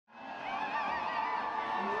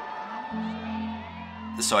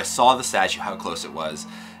So I saw the statue, how close it was,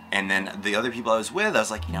 and then the other people I was with, I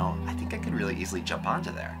was like, you know, I think I could really easily jump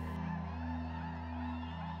onto there.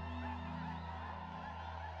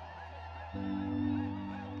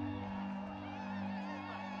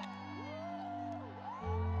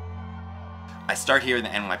 I start hearing the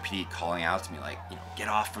NYPD calling out to me like, you know, get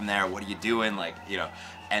off from there, what are you doing? Like, you know,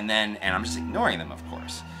 and I'm just ignoring them, of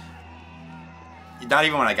course. Not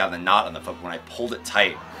even when I got the knot on the foot, when I pulled it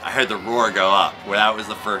tight, I heard the roar go up, where that was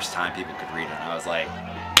the first time people could read it. And I was like,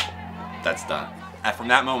 that's done. And from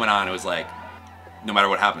that moment on, it was like, no matter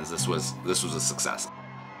what happens, this was a success.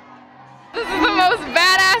 This is the most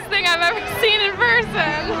badass thing I've ever seen in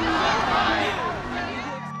person.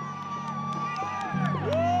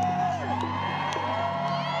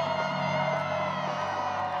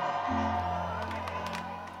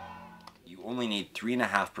 Only need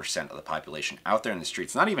 3.5% of the population out there in the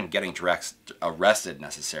streets, not even getting arrested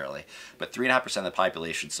necessarily, but 3.5% of the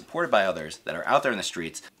population supported by others that are out there in the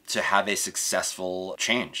streets to have a successful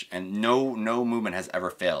change. And no movement has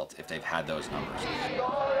ever failed if they've had those numbers.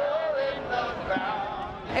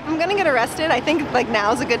 If I'm gonna get arrested, I think like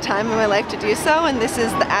now's a good time in my life to do so, and this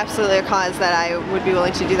is absolutely a cause that I would be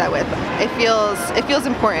willing to do that with. It feels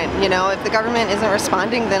important, you know. If the government isn't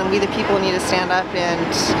responding, then we the people need to stand up and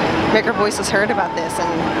make our voices heard about this.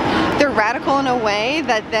 And they're radical in a way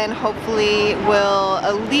that then hopefully will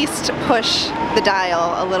at least push the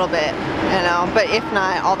dial a little bit, you know. But if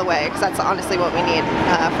not, all the way, because that's honestly what we need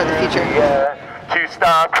for the future. To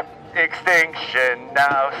stop extinction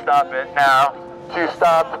now, stop it now. To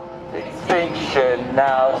stop extinction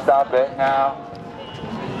now, stop it now.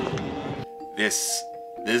 This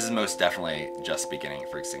is most definitely just beginning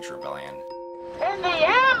for Extinction Rebellion. In the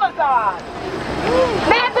Amazon!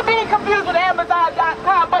 Not to be confused with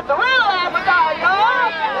Amazon.com, but the real Amazon,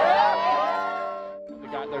 y'all!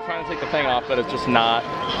 They're trying to take the thing off, but it's just not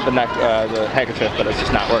the handkerchief, but it's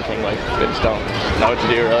just not working. Like, they just don't know what to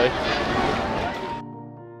do, really.